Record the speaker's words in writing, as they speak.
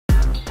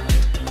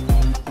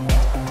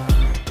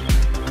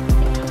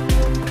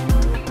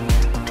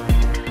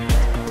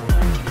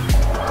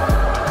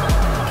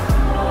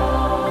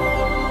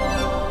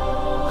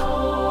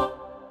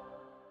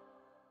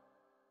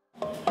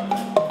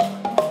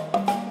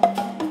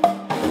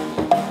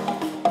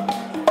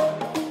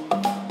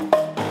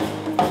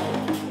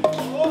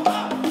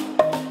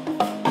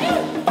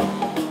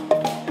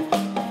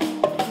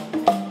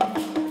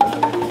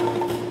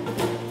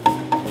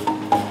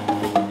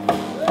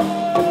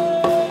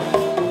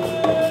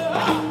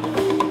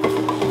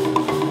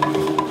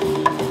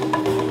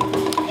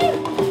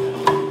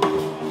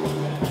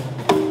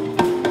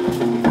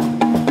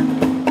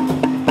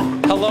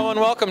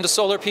welcome to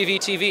Solar PV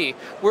TV.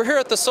 We're here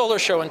at the Solar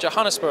Show in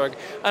Johannesburg,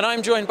 and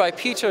I'm joined by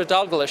Peter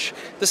Dalglish,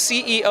 the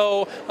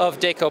CEO of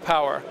Dako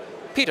Power.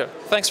 Peter,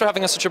 thanks for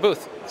having us at your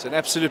booth. It's an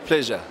absolute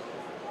pleasure.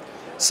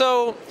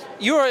 So,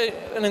 you're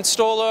an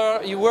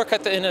installer, you work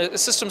in a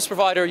systems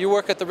provider, you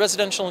work at the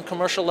residential and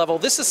commercial level.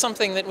 This is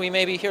something that we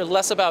maybe hear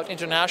less about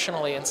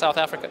internationally in South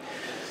Africa.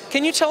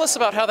 Can you tell us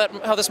about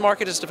how this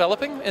market is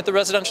developing at the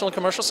residential and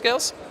commercial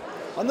scales?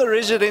 On the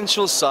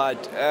residential side,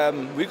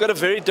 we've got a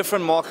very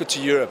different market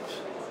to Europe.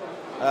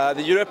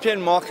 The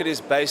European market is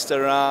based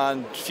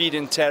around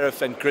feed-in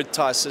tariff and grid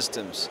tie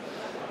systems.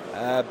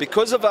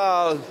 Because of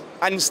our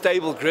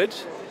unstable grid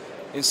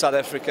in South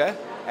Africa,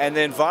 and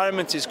the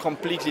environment is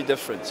completely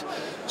different.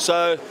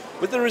 So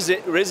with the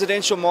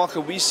residential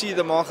market, we see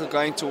the market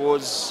going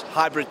towards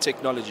hybrid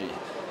technology.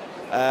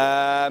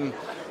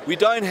 We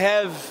don't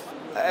have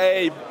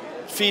a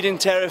feed-in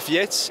tariff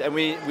yet, and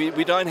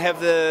we don't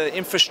have the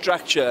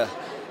infrastructure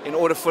in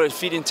order for a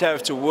feed-in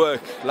tariff to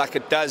work like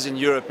it does in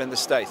Europe and the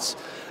States.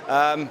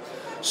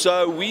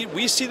 So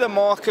we see the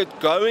market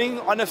going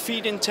on a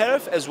feed-in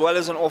tariff as well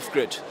as an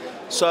off-grid.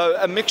 So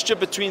a mixture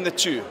between the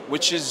two,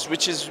 which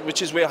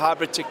is where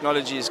hybrid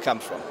technology has come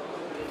from.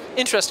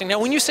 Interesting. Now,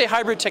 when you say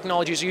hybrid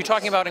technologies, are you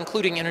talking about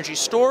including energy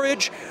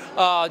storage,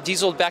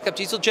 backup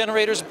diesel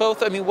generators,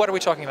 both? I mean, what are we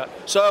talking about?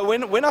 So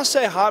when I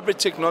say hybrid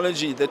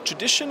technology, the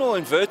traditional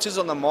inverters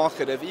on the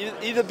market have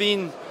either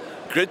been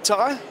grid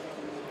tie,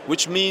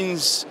 which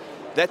means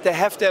that they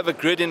have to have a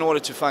grid in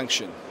order to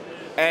function.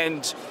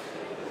 And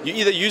you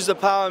either use the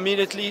power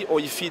immediately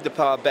or you feed the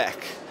power back.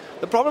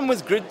 The problem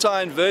with grid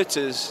tie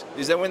inverters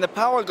is that when the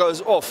power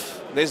goes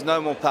off, there's no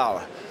more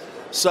power.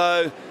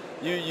 So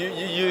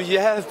you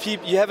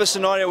have a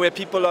scenario where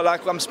people are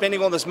like, I'm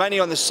spending all this money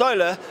on the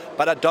solar,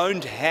 but I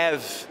don't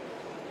have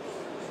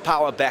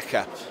power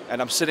backup,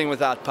 and I'm sitting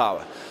without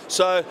power.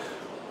 So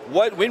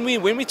when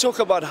we talk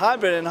about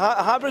hybrid, and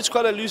hybrid's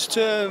quite a loose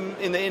term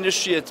in the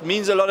industry, it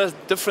means a lot of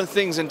different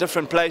things in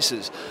different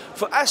places.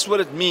 For us, what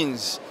it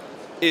means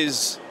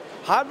is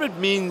hybrid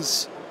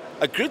means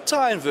a grid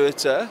tie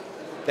inverter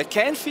that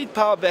can feed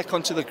power back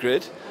onto the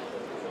grid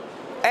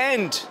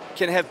and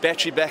can have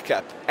battery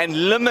backup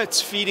and limits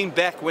feeding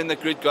back when the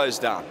grid goes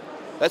down.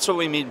 That's what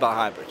we mean by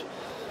hybrid.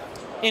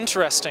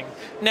 Interesting.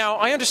 Now,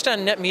 I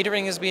understand net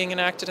metering is being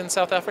enacted in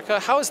South Africa.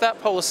 How is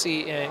that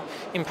policy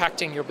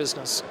impacting your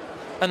business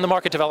and the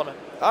market development?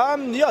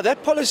 Yeah,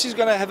 that policy is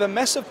going to have a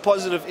massive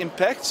positive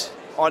impact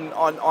on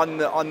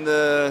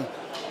the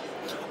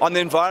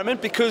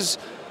environment, because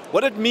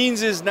what it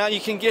means is now you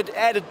can get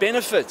added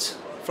benefit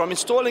from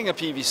installing a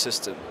PV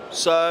system.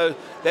 So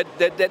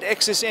that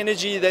excess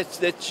energy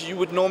that you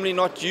would normally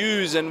not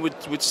use and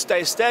would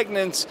stay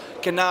stagnant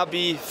can now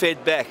be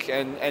fed back,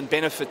 and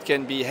benefit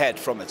can be had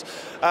from it.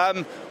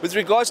 With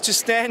regards to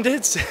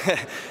standards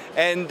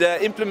and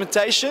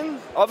implementation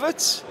of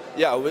it,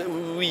 yeah,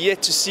 we're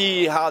yet to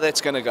see how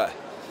that's going to go.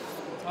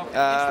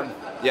 Okay.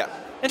 Yeah.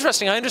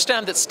 Interesting. I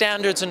understand that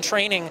standards and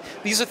training,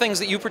 these are things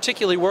that you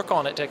particularly work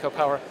on at Dako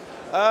Power.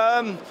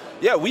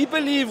 Yeah, we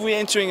believe we're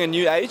entering a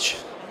new age,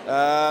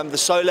 the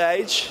solar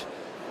age,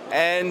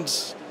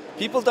 and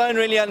people don't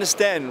really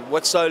understand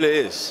what solar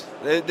is.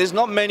 There's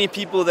not many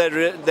people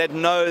that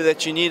know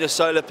that you need a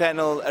solar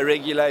panel, a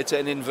regulator,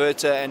 an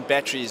inverter, and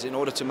batteries in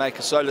order to make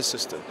a solar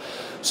system.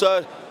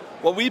 So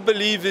what we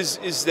believe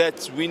is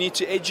that we need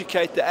to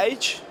educate the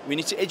age, we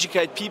need to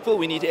educate people,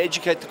 we need to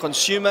educate the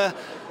consumer,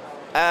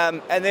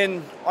 and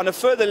then on a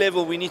further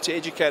level we need to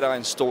educate our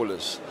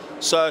installers.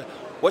 So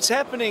what's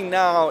happening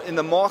now in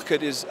the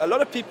market is a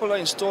lot of people are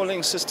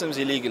installing systems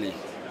illegally.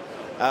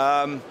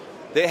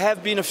 There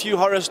have been a few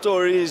horror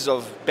stories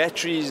of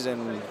batteries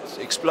and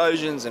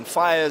explosions and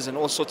fires and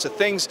all sorts of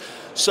things.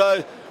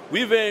 So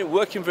we're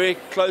working very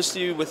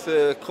closely with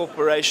the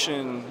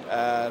corporation,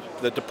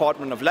 the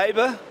Department of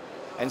Labour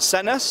and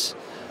SANAS,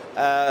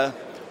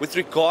 with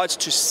regards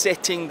to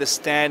setting the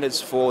standards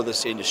for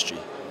this industry.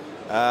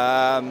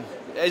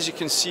 As you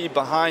can see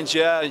behind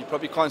here, you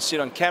probably can't see it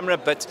on camera,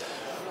 but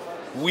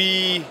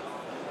we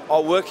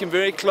are working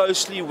very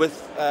closely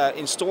with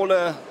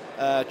installer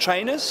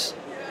trainers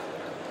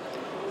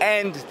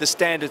and the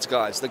standards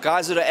guys, the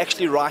guys that are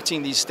actually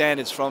writing these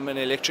standards from an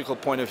electrical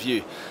point of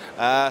view,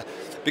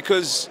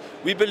 because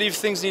we believe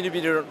things need to be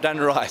done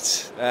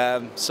right.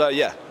 So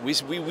yeah,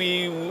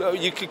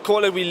 you could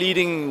call it we're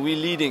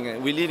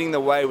leading the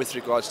way with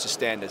regards to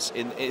standards,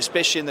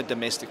 especially in the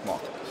domestic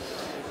market.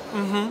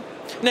 Mm-hmm.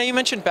 Now, you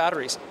mentioned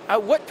batteries.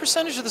 What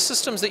percentage of the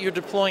systems that you're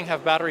deploying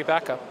have battery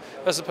backup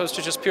as opposed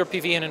to just pure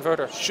PV and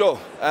inverter? Sure.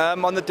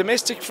 On the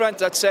domestic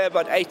front, I'd say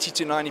about 80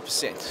 to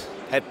 90%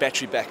 had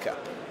battery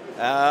backup.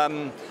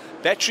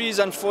 Batteries,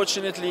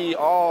 unfortunately,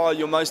 are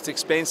your most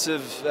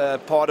expensive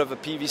part of a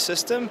PV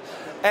system,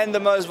 and the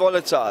most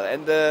volatile,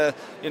 and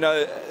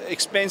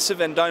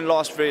expensive and don't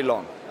last very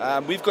long.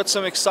 We've got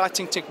some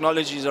exciting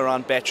technologies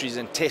around batteries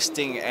and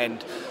testing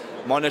and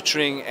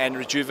monitoring and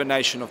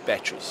rejuvenation of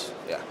batteries.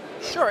 Yeah.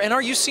 Sure, and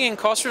are you seeing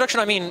cost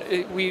reduction? I mean,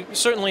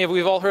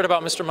 we've all heard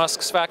about Mr.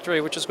 Musk's factory,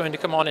 which is going to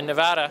come on in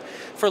Nevada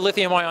for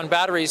lithium-ion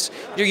batteries.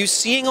 Are you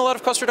seeing a lot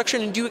of cost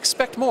reduction, and do you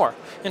expect more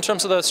in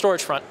terms of the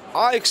storage front?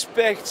 I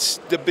expect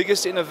the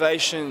biggest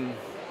innovation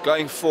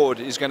going forward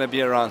is going to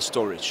be around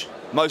storage,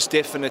 most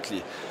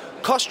definitely.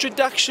 Cost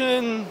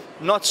reduction,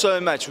 not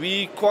so much.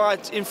 We're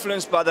quite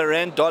influenced by the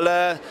rand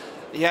dollar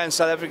here in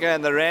South Africa,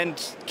 and the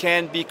rand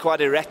can be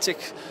quite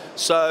erratic.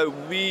 So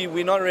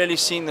we're not really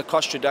seeing the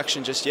cost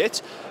reduction just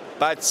yet.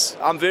 But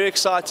I'm very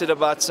excited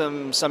about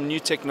some new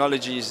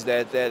technologies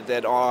that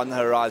are on the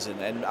horizon.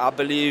 And I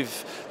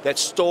believe that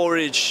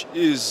storage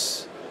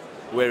is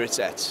where it's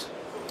at.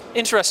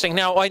 Interesting.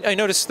 Now, I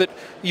noticed that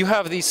you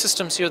have these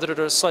systems here that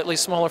are a slightly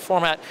smaller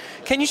format.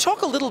 Can you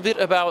talk a little bit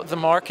about the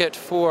market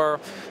for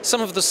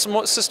some of the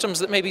systems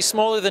that may be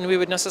smaller than we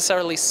would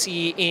necessarily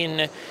see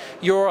in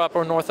Europe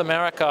or North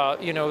America?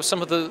 You know,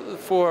 some of the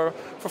for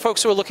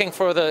folks who are looking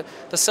for the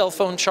cell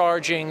phone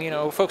charging. You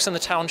know, folks in the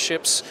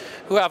townships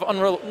who have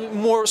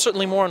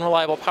certainly more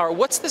unreliable power.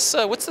 What's this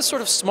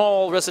sort of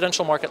small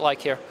residential market like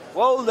here?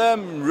 Well,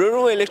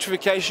 rural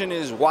electrification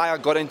is why I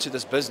got into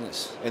this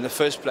business in the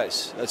first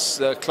place. It's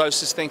the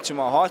closest thing to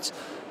my heart.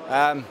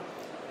 And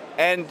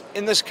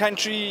in this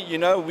country, you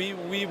know, there's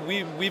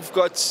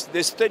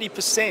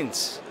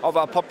 30% of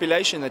our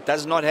population that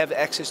does not have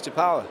access to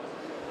power.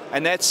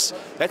 And that's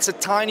a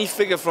tiny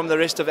figure from the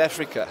rest of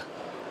Africa.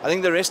 I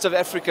think the rest of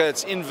Africa,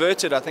 it's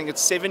inverted. I think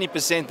it's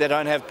 70% that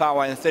don't have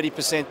power and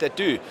 30% that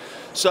do.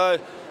 So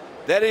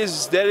that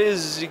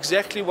is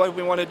exactly what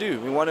we want to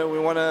do. We want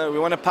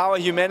to power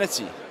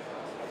humanity.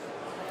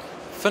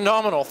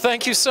 Phenomenal.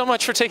 Thank you so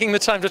much for taking the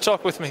time to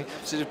talk with me.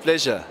 It's a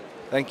pleasure.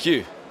 Thank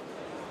you.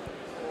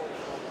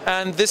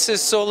 And this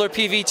is Solar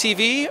PV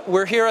TV.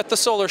 We're here at the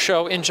Solar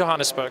Show in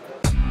Johannesburg.